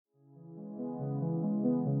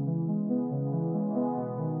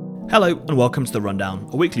Hello and welcome to The Rundown,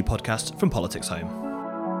 a weekly podcast from Politics Home.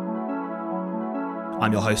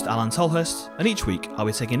 I'm your host Alan Tolhurst, and each week I'll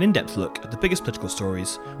be taking an in-depth look at the biggest political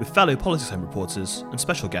stories with fellow Politics Home reporters and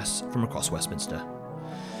special guests from across Westminster.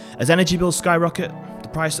 As energy bills skyrocket, the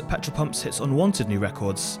price at petrol pumps hits unwanted new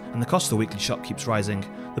records, and the cost of the weekly shop keeps rising,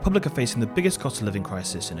 the public are facing the biggest cost of living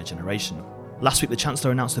crisis in a generation. Last week the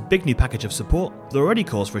Chancellor announced a big new package of support, but there are already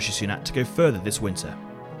calls for Rishi Sunak to go further this winter.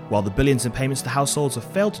 While the billions in payments to households have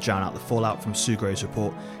failed to drown out the fallout from Sue Grove's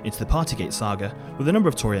report into the Partygate saga, with a number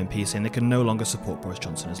of Tory MPs saying they can no longer support Boris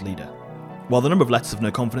Johnson as leader. While the number of letters of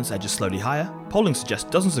no confidence edges slowly higher, polling suggests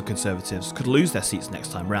dozens of Conservatives could lose their seats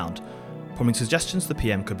next time round, prompting suggestions the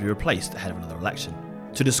PM could be replaced ahead of another election.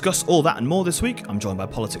 To discuss all that and more this week, I'm joined by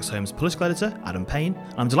Politics Home's political editor, Adam Payne,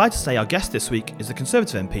 and I'm delighted to say our guest this week is the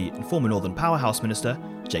Conservative MP and former Northern Powerhouse Minister,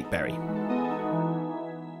 Jake Berry.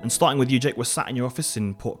 And starting with you, Jake, we're sat in your office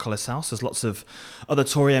in Portcullis House. There's lots of other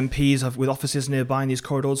Tory MPs with offices nearby in these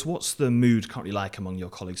corridors. What's the mood currently like among your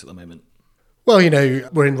colleagues at the moment? Well,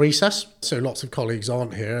 we're in recess, so lots of colleagues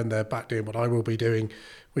aren't here and they're back doing what I will be doing,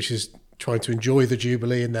 which is trying to enjoy the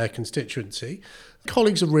Jubilee in their constituency.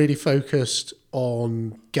 Colleagues are really focused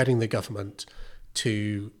on getting the government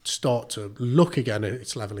to start to look again at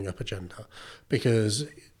its levelling up agenda, because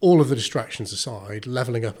all of the distractions aside,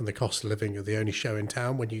 levelling up and the cost of living are the only show in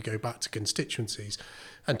town when you go back to constituencies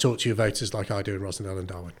and talk to your voters like I do in Rossendale and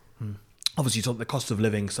Darwen. Obviously, you talked the cost of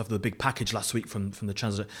living stuff, the big package last week from the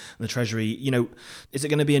Chancellor and the Treasury. Is it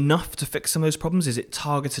going to be enough to fix some of those problems? Is it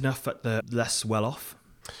targeted enough at the less well-off?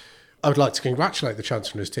 I would like to congratulate the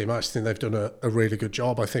Chancellor and his team. I actually think they've done a really good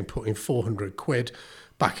job. I think putting 400 quid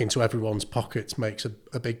back into everyone's pockets makes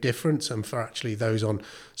a big difference. And for actually those on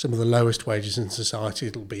some of the lowest wages in society,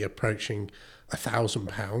 it'll be approaching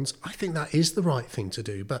 £1,000. I think that is the right thing to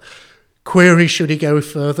do. But query, should he go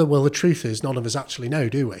further? Well, the truth is none of us actually know,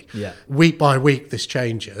 do we? Yeah. Week by week, this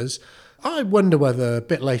changes. I wonder whether a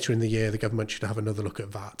bit later in the year, the government should have another look at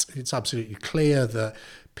VAT. It's absolutely clear that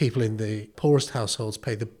people in the poorest households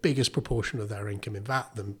pay the biggest proportion of their income in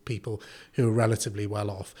VAT than people who are relatively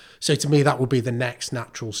well off. So to me, that would be the next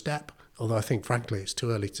natural step. Although I think, frankly, it's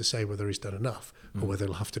too early to say whether he's done enough or whether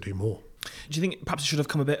he'll have to do more. Do you think perhaps it should have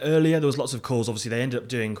come a bit earlier? There was lots of calls. Obviously, they ended up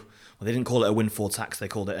doing, well, they didn't call it a windfall tax. They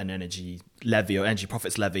called it an energy levy or energy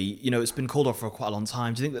profits levy. It's been called off for quite a long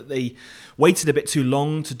time. Do you think that they waited a bit too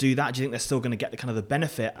long to do that? Do you think they're still going to get the kind of the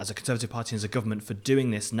benefit as a Conservative Party and as a government for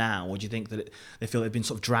doing this now? Or do you think that they feel they've been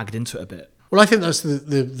sort of dragged into it a bit? Well, I think that's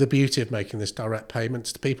the beauty of making this direct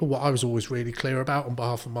payments to people. What I was always really clear about on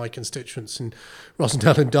behalf of my constituents in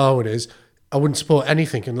Rossendale and Darwen is I wouldn't support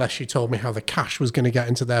anything unless you told me how the cash was going to get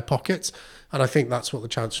into their pockets. And I think that's what the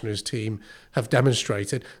Chancellor and his team have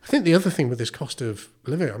demonstrated. I think the other thing with this cost of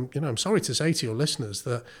living, I'm sorry to say to your listeners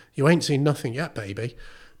that you ain't seen nothing yet, baby,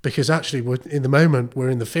 because actually in the moment we're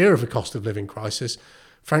in the fear of a cost of living crisis.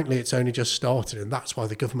 Frankly, it's only just started, and that's why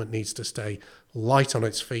the government needs to stay light on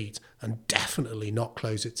its feet and definitely not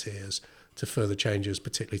close its ears to further changes,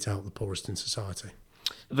 particularly to help the poorest in society.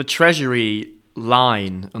 The Treasury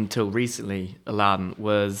line until recently, Alan,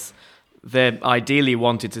 was they ideally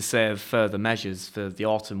wanted to save further measures for the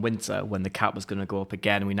autumn winter when the cap was going to go up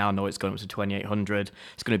again. We now know it's going up to 2,800.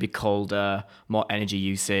 It's going to be colder, more energy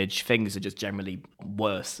usage. Things are just generally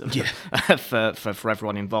worse for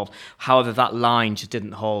everyone involved. However, that line just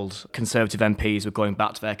didn't hold. Conservative MPs were going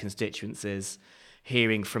back to their constituencies,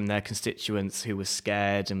 hearing from their constituents who were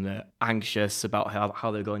scared and were anxious about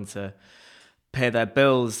how they're going to pay their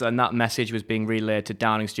bills, and that message was being relayed to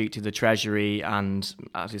Downing Street, to the Treasury, and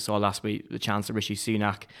as we saw last week, the Chancellor Rishi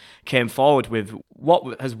Sunak came forward with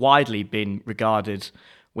what has widely been regarded,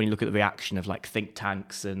 when you look at the reaction of like think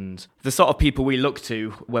tanks and the sort of people we look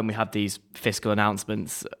to when we have these fiscal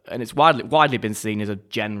announcements, and it's widely been seen as a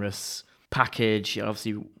generous package. It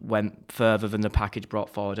obviously went further than the package brought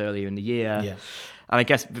forward earlier in the year. Yeah. And I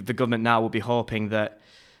guess the government now will be hoping that,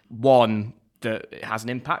 one, that it has an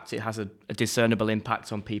impact, it has a discernible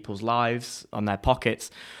impact on people's lives, on their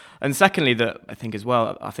pockets. And secondly, that I think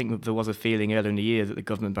there was a feeling earlier in the year that the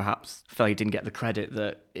government perhaps felt it didn't get the credit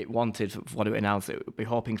that it wanted for what it announced. It would be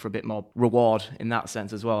hoping for a bit more reward in that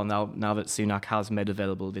sense as well, now that Sunak has made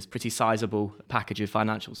available this pretty sizable package of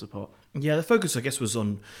financial support. Yeah, the focus, I guess, was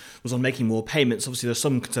on making more payments. Obviously, there's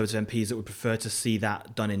some Conservative MPs that would prefer to see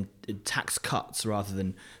that done in tax cuts rather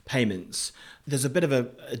than payments. There's a bit of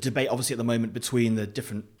a debate, obviously, at the moment between the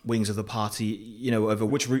different wings of the party, over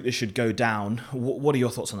which route this should go down. What are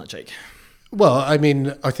your thoughts on that, Jake? Well, I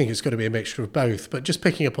think it's going to be a mixture of both. But just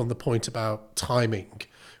picking up on the point about timing,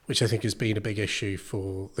 which I think has been a big issue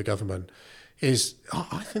for the government, is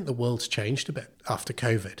I think the world's changed a bit after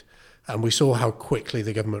COVID. And we saw how quickly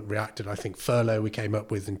the government reacted. I think furlough we came up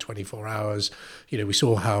with in 24 hours. We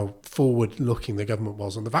saw how forward-looking the government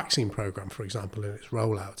was on the vaccine programme, for example, in its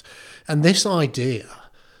rollout. And this idea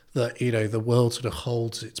that, the world sort of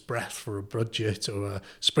holds its breath for a budget or a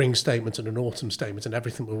spring statement and an autumn statement and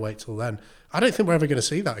everything will wait till then, I don't think we're ever going to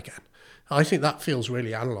see that again. I think that feels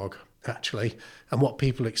really analogue, actually. And what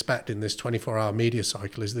people expect in this 24-hour media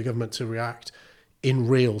cycle is the government to react in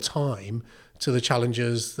real time to the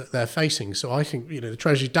challenges that they're facing. So I think, the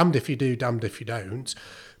Treasury's damned if you do, damned if you don't.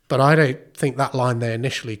 But I don't think that line they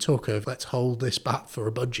initially took of let's hold this back for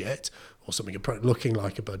a budget or something looking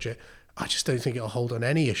like a budget, I just don't think it'll hold on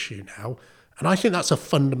any issue now. And I think that's a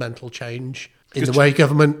fundamental change in the way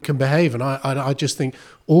government can behave. And I just think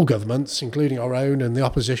all governments, including our own and the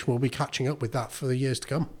opposition, will be catching up with that for the years to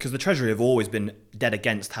come. Because the Treasury have always been dead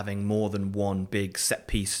against having more than one big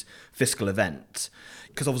set-piece fiscal event,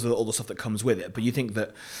 because obviously all the stuff that comes with it. But you think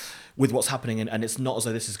that with what's happening, and it's not as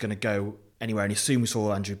though this is going to go anywhere. And soon we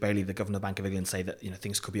saw Andrew Bailey, the governor of the Bank of England, say that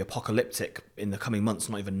things could be apocalyptic in the coming months,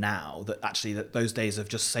 not even now. That actually that those days of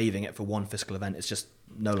just saving it for one fiscal event is just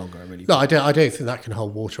no longer a really. No, I don't think that can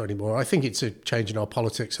hold water anymore. I think it's a change in our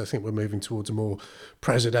politics. I think we're moving towards a more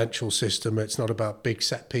presidential system. It's not about big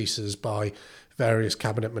set pieces by various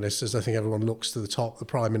cabinet ministers. I think everyone looks to the top, the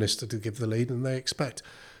prime minister, to give the lead, and they expect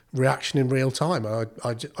reaction in real time.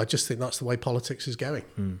 I just think that's the way politics is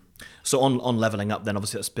going. So on levelling up, then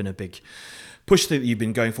obviously that's been a big push that you've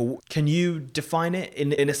been going for. Can you define it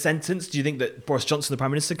in a sentence? Do you think that Boris Johnson, the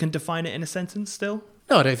Prime Minister, can define it in a sentence still?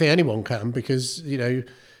 No, I don't think anyone can, because,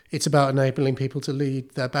 it's about enabling people to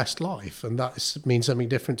lead their best life, and that means something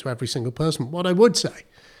different to every single person. What I would say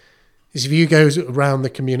is if you go around the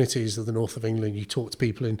communities of the north of England, you talk to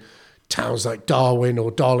people in towns like Darwin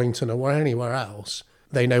or Darlington or anywhere else,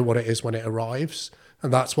 they know what it is when it arrives.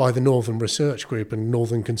 And that's why the Northern Research Group and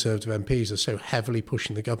Northern Conservative MPs are so heavily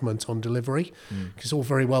pushing the government on delivery. Because it's all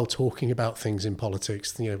very well talking about things in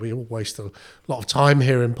politics. We all waste a lot of time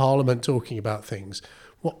here in Parliament talking about things.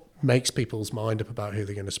 What makes people's mind up about who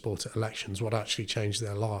they're going to support at elections, what actually changed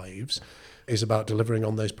their lives, is about delivering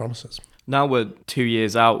on those promises. Now we're 2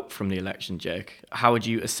 years out from the election, Jake. How would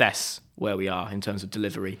you assess where we are in terms of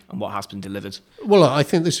delivery and what has been delivered? Well, I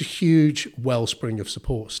think there's a huge wellspring of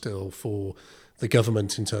support still for the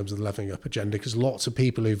government in terms of the levelling up agenda, because lots of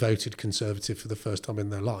people who voted Conservative for the first time in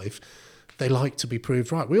their life, they like to be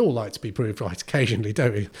proved right. We all like to be proved right occasionally,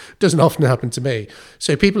 don't we? It doesn't often happen to me.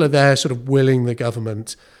 So people are there sort of willing the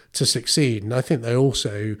government to succeed. And I think they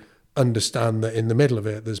also understand that in the middle of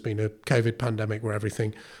it, there's been a COVID pandemic where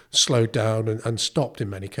everything slowed down and stopped in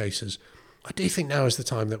many cases. I do think now is the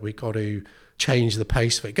time that we've got to change the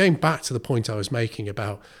pace of it. Going back to the point I was making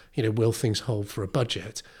about, will things hold for a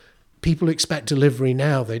budget? People expect delivery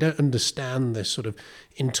now. They don't understand this sort of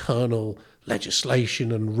internal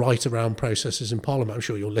legislation and right around processes in Parliament. I'm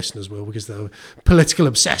sure your listeners will, because they're political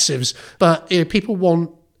obsessives. But people want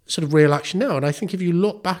sort of real action now. And I think if you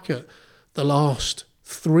look back at the last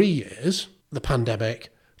 3 years, the pandemic,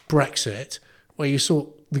 Brexit, where you saw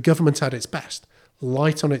the government at its best,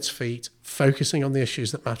 light on its feet, focusing on the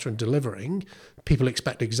issues that matter and delivering, people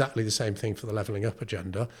expect exactly the same thing for the levelling up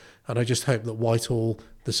agenda. And I just hope that Whitehall,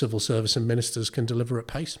 the civil service and ministers can deliver at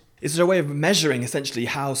pace. Is there a way of measuring essentially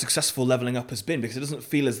how successful levelling up has been? Because it doesn't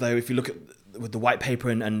feel as though, if you look at with the white paper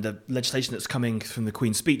and the legislation that's coming from the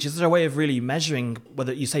Queen's speech, is there a way of really measuring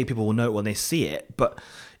whether you say people will know it when they see it? But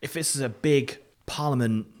if this is a big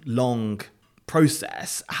Parliament long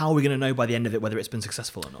process, how are we going to know by the end of it whether it's been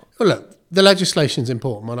successful or not? Well, look, the legislation's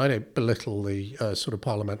important, and I don't belittle the sort of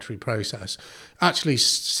parliamentary process. Actually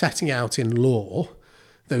setting out in law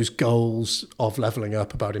those goals of levelling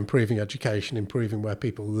up, about improving education, improving where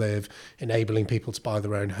people live, enabling people to buy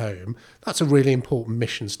their own home, that's a really important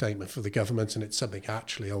mission statement for the government, and it's something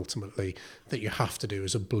actually ultimately that you have to do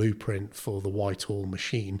as a blueprint for the Whitehall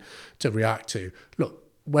machine to react to. Look,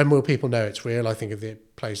 when will people know it's real? I think of the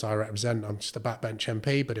place I represent, I'm just a backbench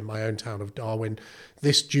MP, but in my own town of Darwin,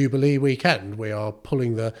 this Jubilee weekend, we are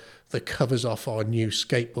pulling the covers off our new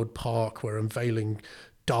skateboard park. We're unveiling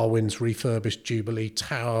Darwin's refurbished Jubilee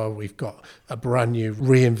Tower. We've got a brand new,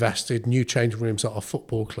 reinvested, new changing rooms at our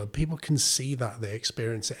football club. People can see that, they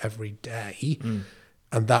experience it every day.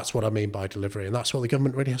 And that's what I mean by delivery. And that's what the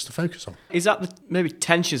government really has to focus on. Is that maybe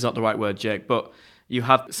tension is not the right word, Jake, but you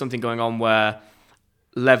have something going on where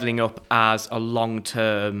levelling up as a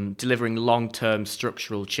delivering long-term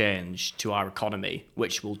structural change to our economy,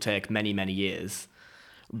 which will take many, many years.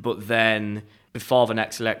 But then before the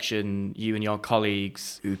next election, you and your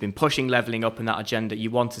colleagues who've been pushing levelling up in that agenda, you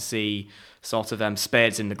want to see sort of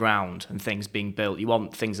spades in the ground and things being built. You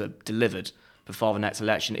want things that are delivered before the next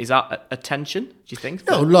election. Is that a tension, do you think?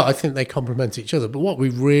 No, look, I think they complement each other. But what we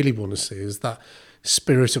really want to see is that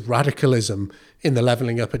spirit of radicalism in the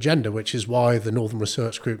levelling up agenda, which is why the Northern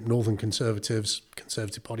Research Group, Northern Conservatives,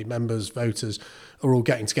 Conservative Party members, voters are all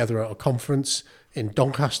getting together at a conference in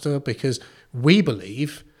Doncaster, because we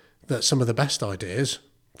believe that some of the best ideas,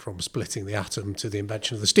 from splitting the atom to the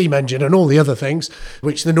invention of the steam engine and all the other things,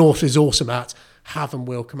 which the North is awesome at, have and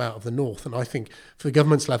will come out of the North. And I think for the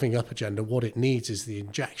government's levelling up agenda, what it needs is the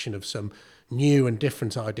injection of some new and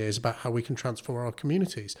different ideas about how we can transform our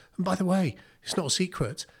communities. And by the way, it's not a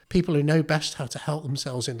secret. People who know best how to help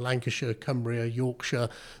themselves in Lancashire, Cumbria, Yorkshire,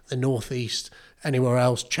 the North East, anywhere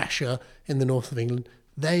else, Cheshire, in the north of England,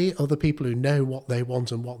 they are the people who know what they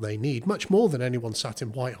want and what they need, much more than anyone sat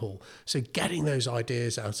in Whitehall. So getting those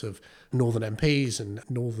ideas out of Northern MPs and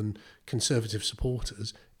Northern Conservative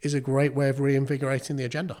supporters is a great way of reinvigorating the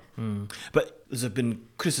agenda. But there's been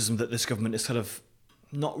criticism that this government has kind of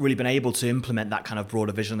not really been able to implement that kind of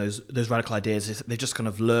broader vision, those radical ideas. They've just kind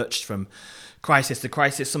of lurched from crisis to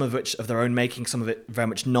crisis, some of which of their own making, some of it very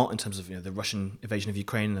much not, in terms of the Russian invasion of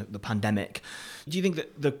Ukraine, the pandemic. Do you think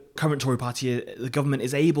that the current Tory party, the government,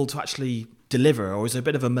 is able to actually deliver, or is there a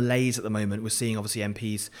bit of a malaise at the moment? We're seeing obviously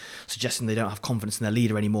MPs suggesting they don't have confidence in their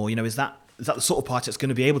leader anymore. Is that the sort of party that's going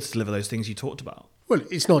to be able to deliver those things you talked about? Well,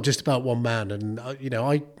 it's not just about one man, and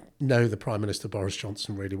I know the Prime Minister Boris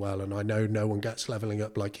Johnson really well, and I know no one gets levelling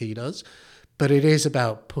up like he does, but it is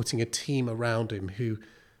about putting a team around him who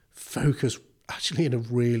focus actually in a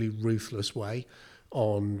really ruthless way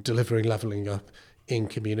on delivering levelling up in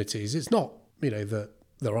communities. It's not, that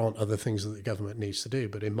there aren't other things that the government needs to do,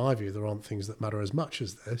 but in my view, there aren't things that matter as much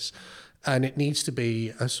as this. And it needs to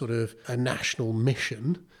be a sort of a national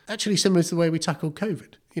mission, actually similar to the way we tackled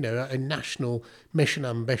COVID. A national mission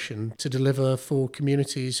ambition to deliver for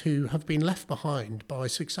communities who have been left behind by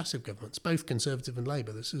successive governments, both Conservative and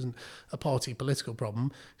Labour. This isn't a party political problem.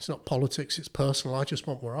 It's not politics, it's personal. I just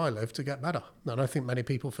want where I live to get better. And I think many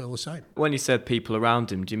people feel the same. When you said people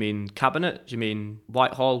around him, do you mean cabinet? Do you mean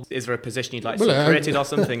Whitehall? Is there a position you'd like to see created or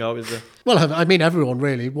something? Or is there... Well, I mean everyone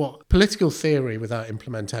really. What political theory without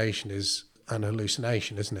implementation is an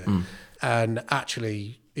hallucination, isn't it? And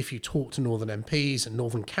actually, if you talk to Northern MPs and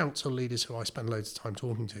Northern Council leaders, who I spend loads of time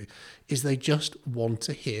talking to, is they just want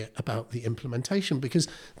to hear about the implementation, because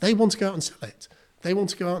they want to go out and sell it. They want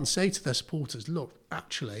to go out and say to their supporters, look,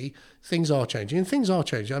 actually, things are changing. And things are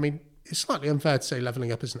changing. I mean, it's slightly unfair to say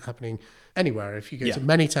levelling up isn't happening anywhere. If you go to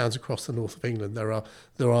many towns across the north of England,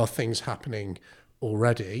 there are things happening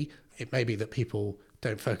already. It may be that people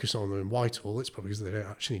don't focus on them in Whitehall. It's probably because they don't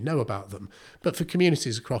actually know about them. But for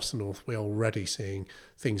communities across the north, we're already seeing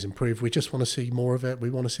things improve. We just want to see more of it. We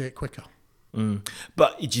want to see it quicker.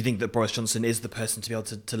 But do you think that Boris Johnson is the person to be able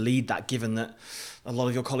to lead that, given that a lot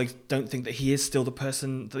of your colleagues don't think that he is still the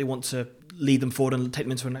person that they want to lead them forward and take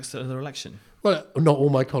them into another election? Well, not all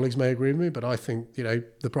my colleagues may agree with me, but I think,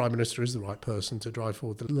 the Prime Minister is the right person to drive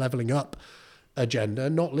forward the levelling up agenda,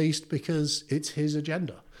 not least because it's his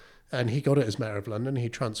agenda. And he got it as Mayor of London. He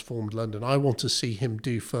transformed London. I want to see him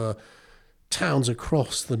do for towns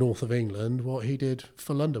across the north of England what he did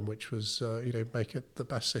for London, which was, make it the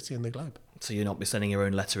best city in the globe. So you'll not be sending your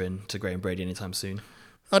own letter in to Graham Brady anytime soon?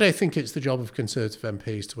 I don't think it's the job of Conservative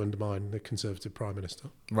MPs to undermine the Conservative Prime Minister.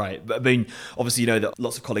 Right. But I mean, obviously, that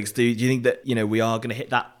lots of colleagues do. Do you think that, we are going to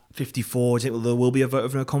hit that 54? Do you think there will be a vote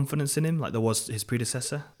of no confidence in him, like there was his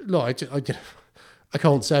predecessor? No, I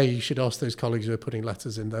can't say. You should ask those colleagues who are putting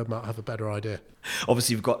letters in. They might have a better idea.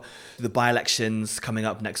 Obviously, you've got the by-elections coming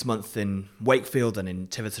up next month in Wakefield and in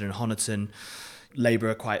Tiverton and Honiton. Labour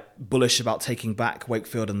are quite bullish about taking back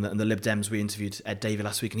Wakefield, and the Lib Dems. We interviewed Ed Davey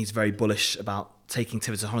last week, and he's very bullish about taking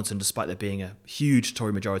Tiverton and Honiton, despite there being a huge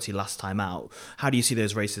Tory majority last time out. How do you see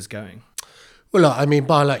those races going? Well, look, I mean,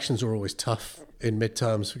 by-elections are always tough in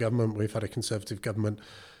midterms for government. We've had a Conservative government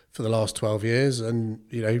for the last 12 years. And,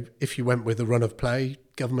 if you went with the run of play,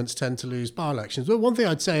 governments tend to lose by-elections. But one thing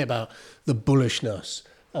I'd say about the bullishness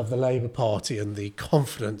of the Labour Party and the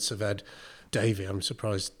confidence of Ed Davey, I'm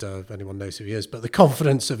surprised anyone knows who he is, but the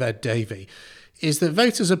confidence of Ed Davey is that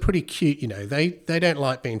voters are pretty cute. They don't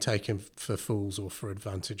like being taken for fools or for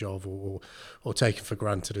advantage of or taken for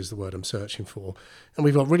granted is the word I'm searching for. And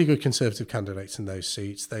we've got really good Conservative candidates in those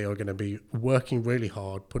seats. They are going to be working really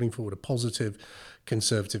hard, putting forward a positive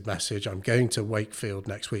Conservative message. I'm going to Wakefield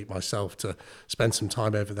next week myself to spend some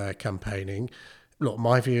time over there campaigning. Look,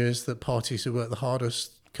 my view is that parties who work the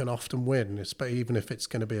hardest can often win. But even if it's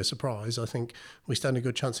going to be a surprise, I think we stand a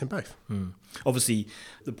good chance in both. Obviously,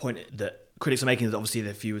 the point that critics are making is obviously that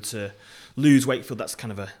if you were to lose Wakefield, that's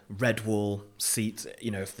kind of a red wall seat.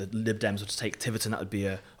 If the Lib Dems were to take Tiverton, that would be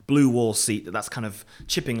a blue wall seat. That's kind of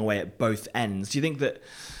chipping away at both ends. Do you think that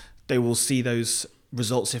they will see those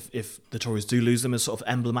results if the Tories do lose them as sort of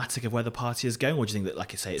emblematic of where the party is going, or do you think that,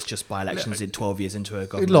 like you say, it's just by-elections in 12 years into a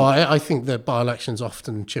government? Look, I think that by-elections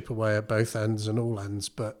often chip away at both ends and all ends,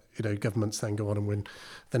 but governments then go on and win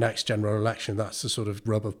the next general election. That's the sort of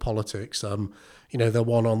rub of politics. They're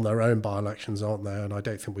won on their own by-elections, aren't they? And I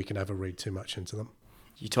don't think we can ever read too much into them.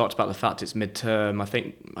 You talked about the fact it's midterm.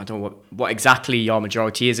 I don't know what exactly your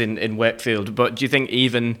majority is in Wakefield, but do you think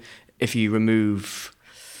even if you remove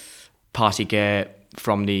Partygate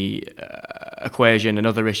from the equation and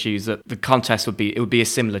other issues, that the contest would be a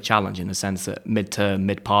similar challenge in the sense that midterm,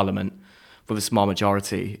 mid-parliament, with a small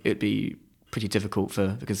majority, it'd be pretty difficult for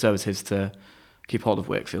the Conservatives to keep hold of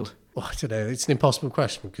Wakefield? Well, I don't know. It's an impossible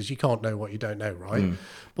question because you can't know what you don't know, right?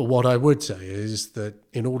 But what I would say is that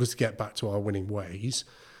in order to get back to our winning ways,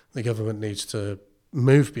 the government needs to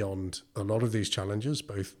move beyond a lot of these challenges,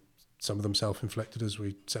 both some of them self-inflicted, as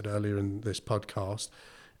we said earlier in this podcast,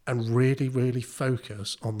 and really, really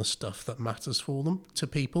focus on the stuff that matters for them to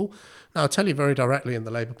people. Now, I'll tell you very directly, in the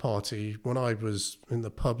Labour Party, when I was in the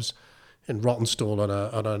pubs in Rawtenstall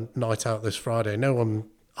on a night out this Friday, no one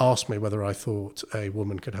asked me whether I thought a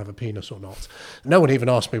woman could have a penis or not. No one even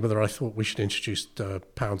asked me whether I thought we should introduce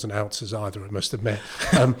pounds and ounces either, I must admit.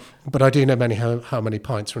 But I do know how many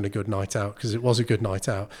pints are in a good night out, because it was a good night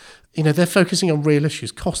out. They're focusing on real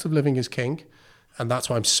issues. Cost of living is king. And that's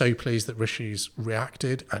why I'm so pleased that Rishi's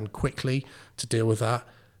reacted and quickly to deal with that.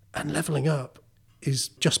 And levelling up is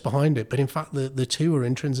just behind it. But in fact, the two are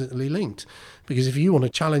intrinsically linked. Because if you want to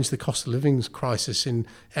challenge the cost of living crisis in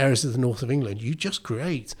areas of the north of England, you just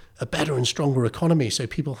create a better and stronger economy so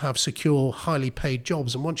people have secure, highly paid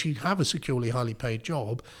jobs. And once you have a securely, highly paid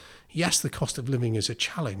job, yes, the cost of living is a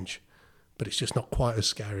challenge, but it's just not quite as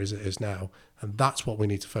scary as it is now. And that's what we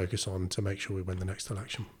need to focus on to make sure we win the next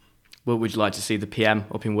election. Well, would you like to see the PM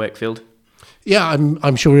up in Wakefield? Yeah,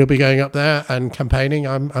 I'm sure he'll be going up there and campaigning,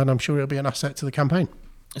 and I'm sure he'll be an asset to the campaign.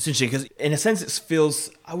 It's interesting because, in a sense, it feels,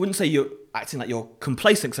 I wouldn't say you're acting like you're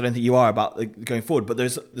complacent, because I don't think you are about going forward, but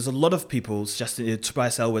there's a lot of people suggesting,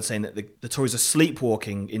 Tobias Ellwood saying that the Tories are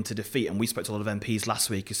sleepwalking into defeat, and we spoke to a lot of MPs last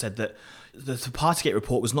week who said that the Partygate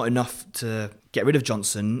report was not enough to get rid of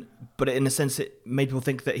Johnson, but in a sense it made people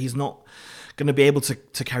think that he's not going to be able to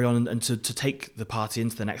carry on and to take the party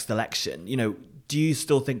into the next election. Do you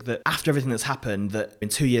still think that after everything that's happened, that in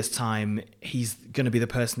 2 years' time, he's going to be the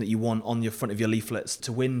person that you want on your front of your leaflets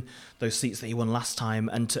to win those seats that he won last time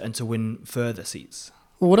and to win further seats?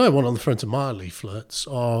 Well, what I want on the front of my leaflets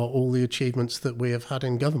are all the achievements that we have had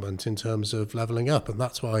in government in terms of levelling up. And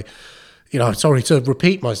that's why, sorry to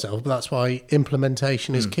repeat myself, but that's why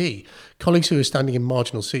implementation is key. Colleagues who are standing in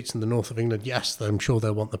marginal seats in the north of England, yes, I'm sure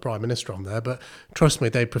they'll want the Prime Minister on there, but trust me,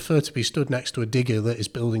 they prefer to be stood next to a digger that is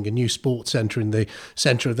building a new sports centre in the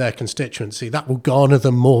centre of their constituency. That will garner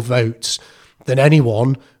them more votes than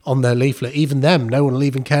anyone on their leaflet. Even them, no one will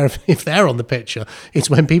even care if they're on the picture. It's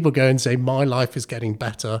when people go and say, my life is getting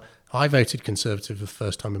better. I voted Conservative for the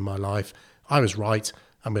first time in my life. I was right.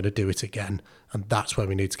 I'm going to do it again. And that's where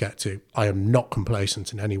we need to get to. I am not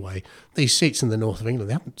complacent in any way. These seats in the north of England,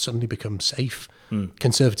 they haven't suddenly become safe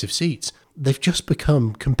Conservative seats. They've just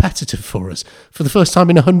become competitive for us for the first time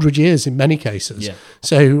in 100 years in many cases. Yeah.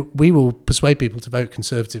 So we will persuade people to vote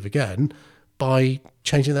Conservative again by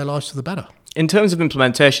changing their lives for the better. In terms of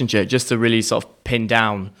implementation, Jake, just to really sort of pin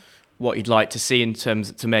down what you'd like to see in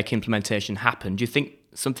terms to make implementation happen, do you think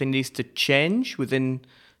something needs to change within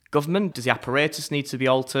government? Does the apparatus need to be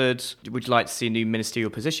altered? Would you like to see a new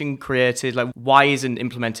ministerial position created? Why isn't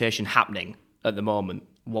implementation happening at the moment?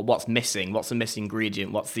 What's missing? What's the missing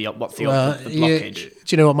ingredient? What's the blockage?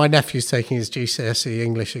 Do you know what? My nephew's taking his GCSE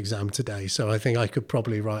English exam today, so I think I could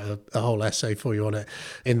probably write a whole essay for you on it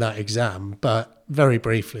in that exam. But very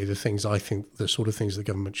briefly, the sort of things the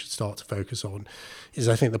government should start to focus on is,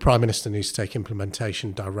 I think the Prime Minister needs to take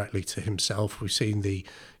implementation directly to himself. We've seen the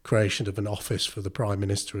creation of an office for the Prime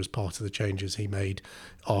Minister as part of the changes he made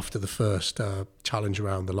after the first challenge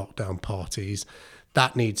around the lockdown parties.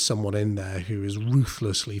 That needs someone in there who is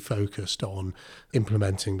ruthlessly focused on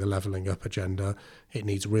implementing the levelling up agenda. It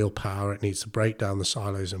needs real power. It needs to break down the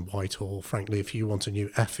silos in Whitehall. Frankly, if you want a new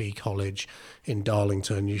FE college in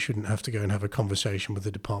Darlington, you shouldn't have to go and have a conversation with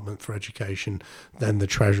the Department for Education, then the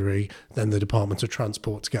Treasury, then the Department of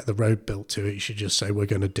Transport to get the road built to it. You should just say, we're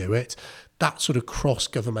going to do it. That sort of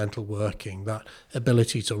cross-governmental working, that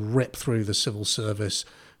ability to rip through the civil service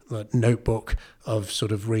notebook of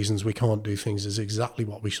sort of reasons we can't do things is exactly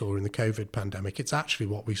what we saw in the COVID pandemic. It's actually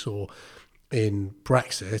what we saw in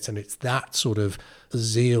Brexit, and it's that sort of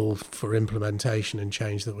zeal for implementation and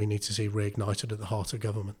change that we need to see reignited at the heart of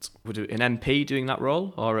government. Would an MP doing that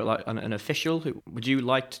role, or like an official? Would you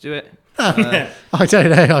like to do it? I don't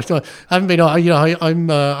know. I haven't been.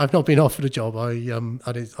 I've not been offered a job.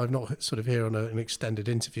 I've not sort of here on an extended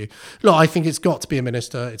interview. Look, I think it's got to be a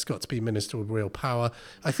minister. It's got to be a minister with real power.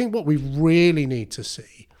 I think what we really need to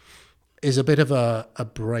see is a bit of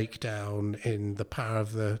a breakdown in the power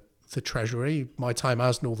of the Treasury. My time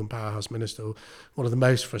as Northern Powerhouse Minister, one of the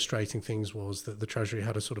most frustrating things was that the Treasury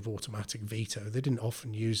had a sort of automatic veto. They didn't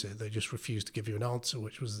often use it. They just refused to give you an answer,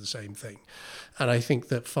 which was the same thing. And I think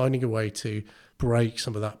that finding a way to break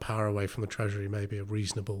some of that power away from the Treasury may be a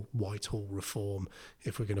reasonable Whitehall reform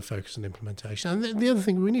if we're going to focus on implementation. And the other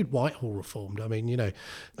thing, we need Whitehall reformed. I mean,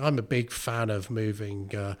 I'm a big fan of moving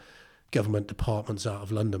government departments out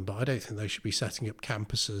of London, but I don't think they should be setting up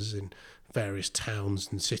campuses in various towns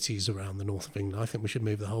and cities around the north of England. I think we should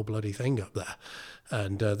move the whole bloody thing up there,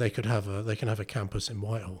 and they can have a campus in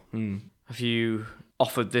Whitehall. Have you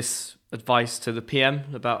offered this advice to the PM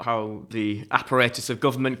about how the apparatus of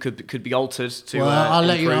government could be altered to? Well, I'll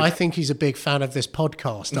let you know. I think he's a big fan of this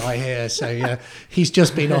podcast, I hear. So he's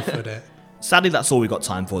just been offered it. Sadly, that's all we've got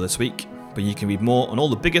time for this week, but you can read more on all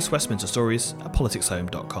the biggest Westminster stories at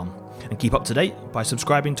politicshome.com. And keep up to date by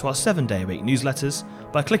subscribing to our 7-day-a-week newsletters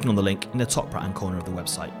by clicking on the link in the top right-hand corner of the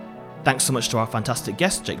website. Thanks so much to our fantastic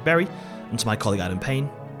guest, Jake Berry, and to my colleague Adam Payne.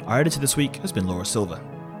 Our editor this week has been Laura Silver.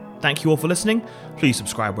 Thank you all for listening. Please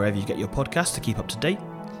subscribe wherever you get your podcasts to keep up to date.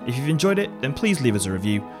 If you've enjoyed it, then please leave us a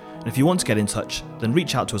review. And if you want to get in touch, then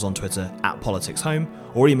reach out to us on Twitter @PoliticsHome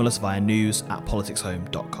or email us via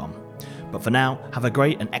news@politicshome.com. But for now, have a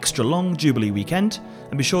great and extra long Jubilee weekend,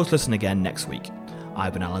 and be sure to listen again next week.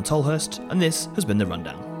 I've been Alan Tolhurst, and this has been The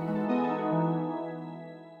Rundown.